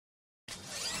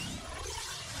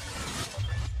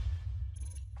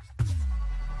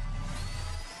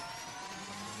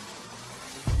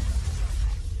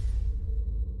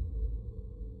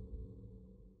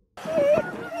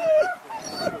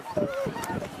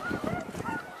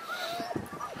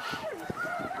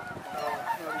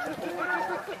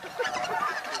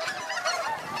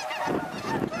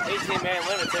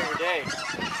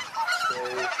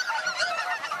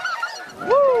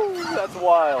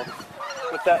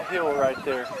at that hill right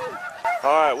there.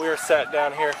 Alright, we are sat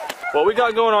down here. What we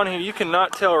got going on here, you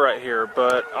cannot tell right here,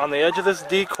 but on the edge of this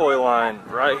decoy line,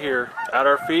 right here, at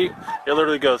our feet, it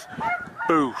literally goes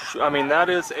boosh. I mean, that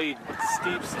is a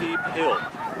steep, steep hill.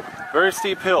 Very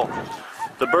steep hill.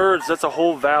 The birds, that's a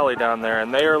whole valley down there,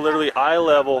 and they are literally eye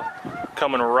level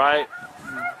coming right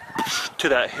to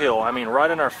that hill. I mean, right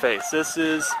in our face. This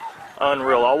is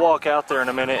unreal. I'll walk out there in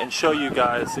a minute and show you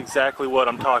guys exactly what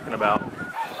I'm talking about.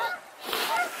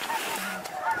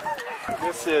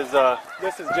 This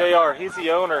is JR. He's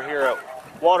the owner here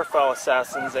at Waterfowl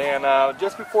Assassins, and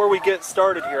just before we get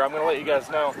started here, I'm going to let you guys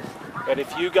know that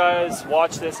if you guys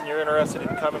watch this and you're interested in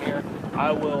coming here,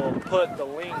 I will put the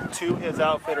link to his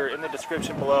outfitter in the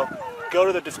description below. Go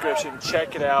to the description,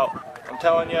 check it out. I'm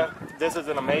telling you, this is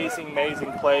an amazing,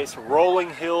 amazing place.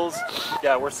 Rolling hills.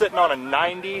 Yeah, we're sitting on a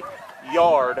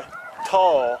 90-yard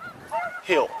tall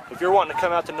hill. If you're wanting to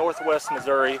come out to Northwest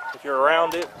Missouri, if you're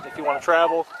around it, if you want to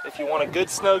travel, if you want a good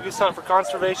snow goose hunt for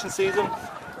conservation season,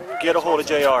 get a hold of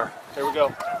JR. Here we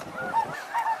go.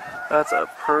 That's a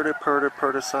pretty, pretty,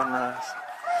 pretty sunrise.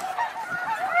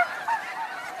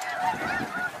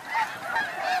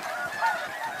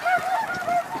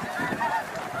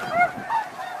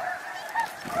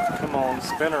 Come on,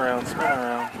 spin around, spin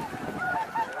around.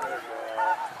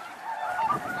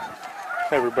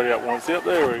 Everybody at once. Yep,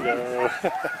 there we go.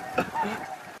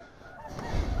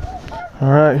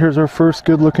 Alright, here's our first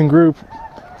good looking group.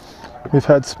 We've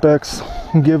had specks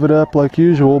give it up like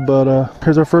usual, but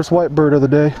here's our first white bird of the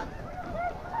day.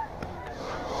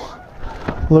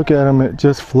 Look at him, it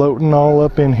just floating all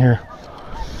up in here.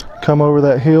 Come over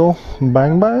that hill,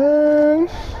 bang bang.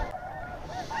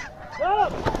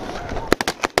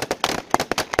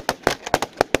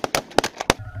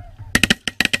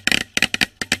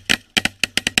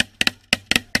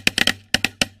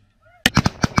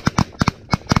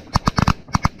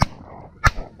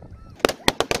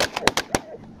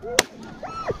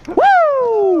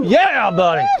 Woo! Yeah,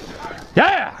 buddy.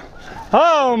 Yeah.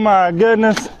 Oh my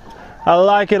goodness. I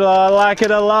like it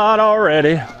a lot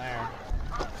already.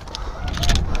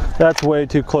 That's way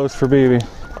too close for BB.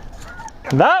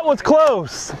 That was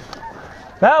close.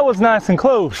 That was nice and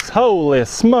close. Holy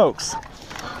smokes.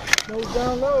 Nose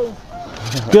down low.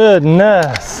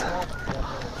 Goodness.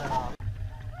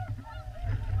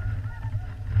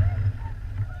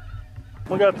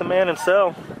 We got the man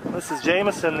himself. This is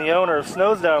Jameson, the owner of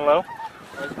Snows Down Low.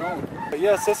 But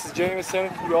yes, this is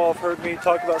Jameson. You all have heard me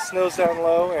talk about Snows Down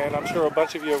Low, and I'm sure a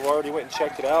bunch of you have already went and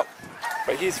checked it out.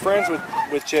 But he's friends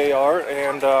with JR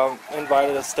and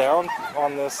invited us down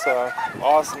on this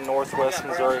awesome Northwest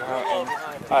Missouri hunt, and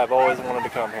I have always wanted to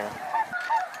come here.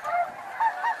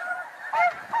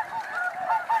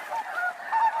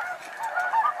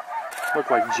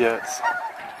 Look like jets.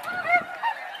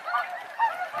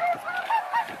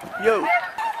 Yo!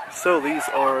 So these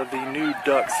are the new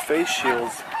Ducks face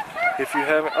shields. If you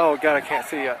haven't, oh god, I can't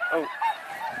see yet. Oh,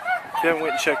 if you haven't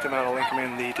went and checked them out, I'll link them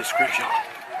in the description.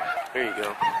 There you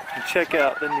go. And check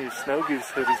out the new Snow Goose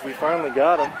hoodies. We finally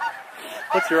got them.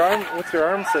 What's your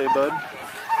arm say, bud?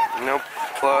 No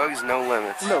plugs, no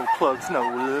limits. No plugs, no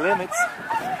limits.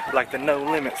 Like the no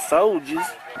limit soldiers.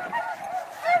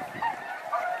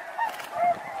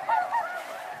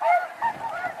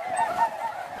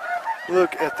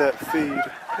 Look at that feed.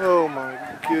 Oh my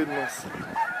goodness.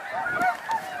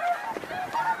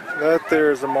 That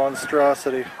there is a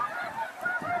monstrosity.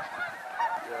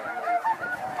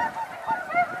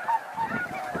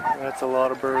 That's a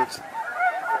lot of birds.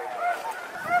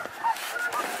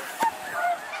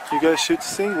 You guys should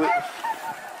singlet.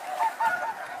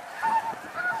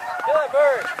 Kill that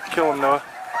bird. Kill him, Noah.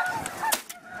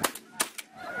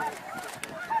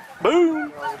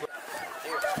 Boom!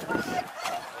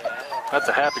 That's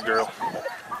a happy girl.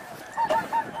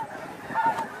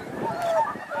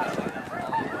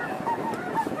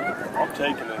 I'm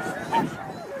taking this.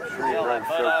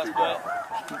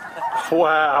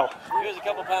 Wow. He was a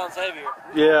couple pounds heavier.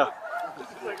 Yeah.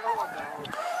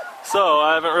 So,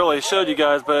 I haven't really showed you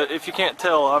guys, but if you can't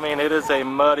tell, I mean, it is a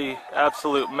muddy,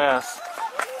 absolute mess.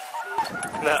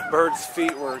 That bird's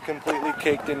feet were completely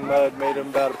caked in mud, made him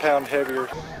about a pound heavier.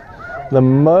 The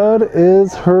mud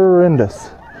is horrendous.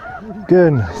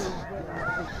 Goodness.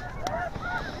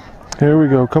 Here we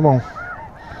go, come on.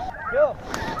 Go.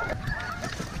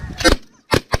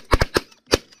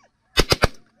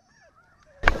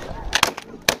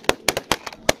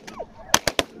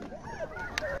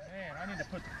 Man, I need to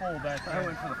put the pole back there. I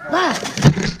went for the pole.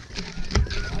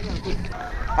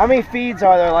 How many feeds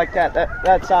are there like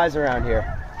that size around here?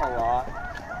 A lot.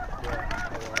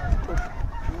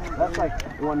 That's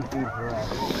like 1 feed for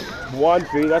us. 1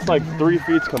 feed? That's like 3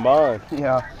 feeds combined.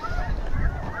 Yeah.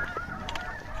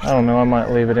 I don't know, I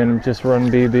might leave it in and just run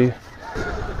BB.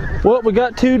 Well, we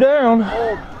got 2 down.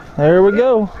 There we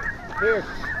go. Here.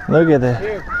 Look at that.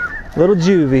 Here. Little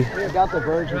juvie. Here, got the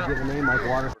birds with a name like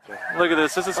water. Look at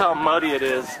this. This is how muddy it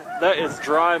is. That is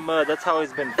dry mud. That's how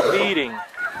he's been feeding.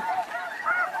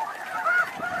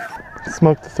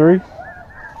 Smoke the 3.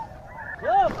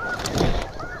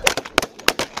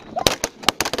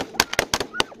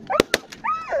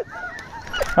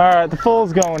 Alright, the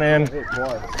full's going in.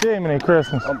 Jiminy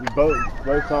Christmas.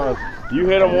 Both times. You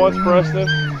hit him once, Preston.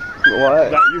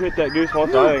 What? You hit that goose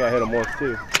once. I think I hit him once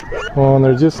too. Well, and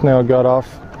they just now got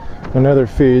off another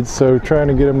feed, so trying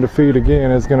to get them to feed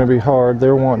again is going to be hard.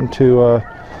 They're wanting to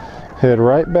head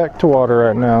right back to water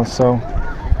right now, so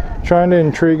trying to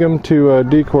intrigue them to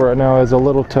decoy right now is a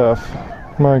little tough.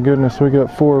 My goodness, we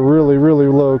got 4 really, really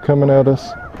low coming at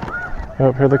us.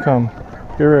 Oh, here they come.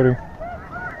 Get ready.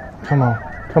 Come on,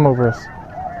 come over us.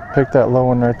 Pick that low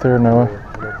one right there, Noah.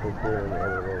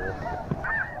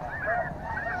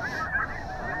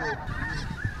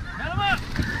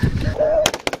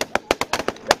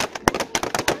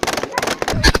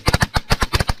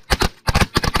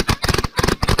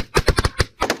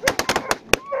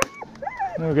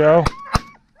 There we go.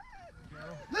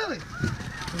 Lily!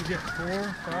 We get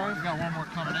 4, 5. We got 1 more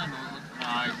coming in.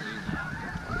 Nice.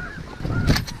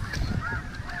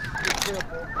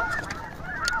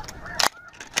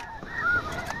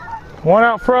 One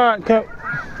out front,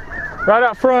 right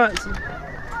out front.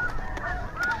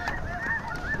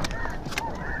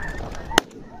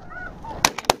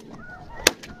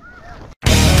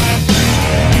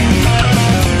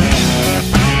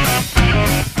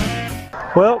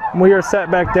 Well, we are sat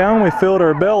back down, we filled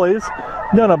our bellies,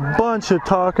 done a bunch of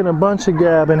talking, a bunch of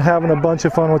gabbing, having a bunch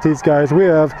of fun with these guys. We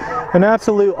have an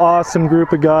absolute awesome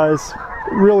group of guys,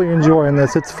 really enjoying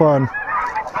this, it's fun.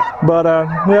 But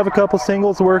we have a couple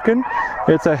singles working.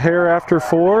 It's a hare after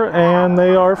 4 and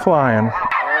they are flying. Oh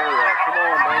yeah, come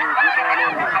on baby, get down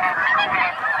in there.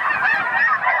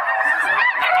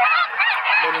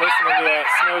 Been listening to that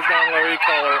Snows Down Larry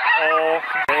caller all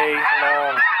day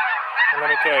long. And let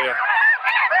me tell you,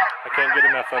 I can't get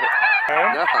enough of it.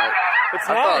 Huh? No, It's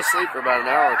I fell nice. asleep for about an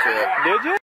hour or 2. Did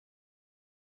you?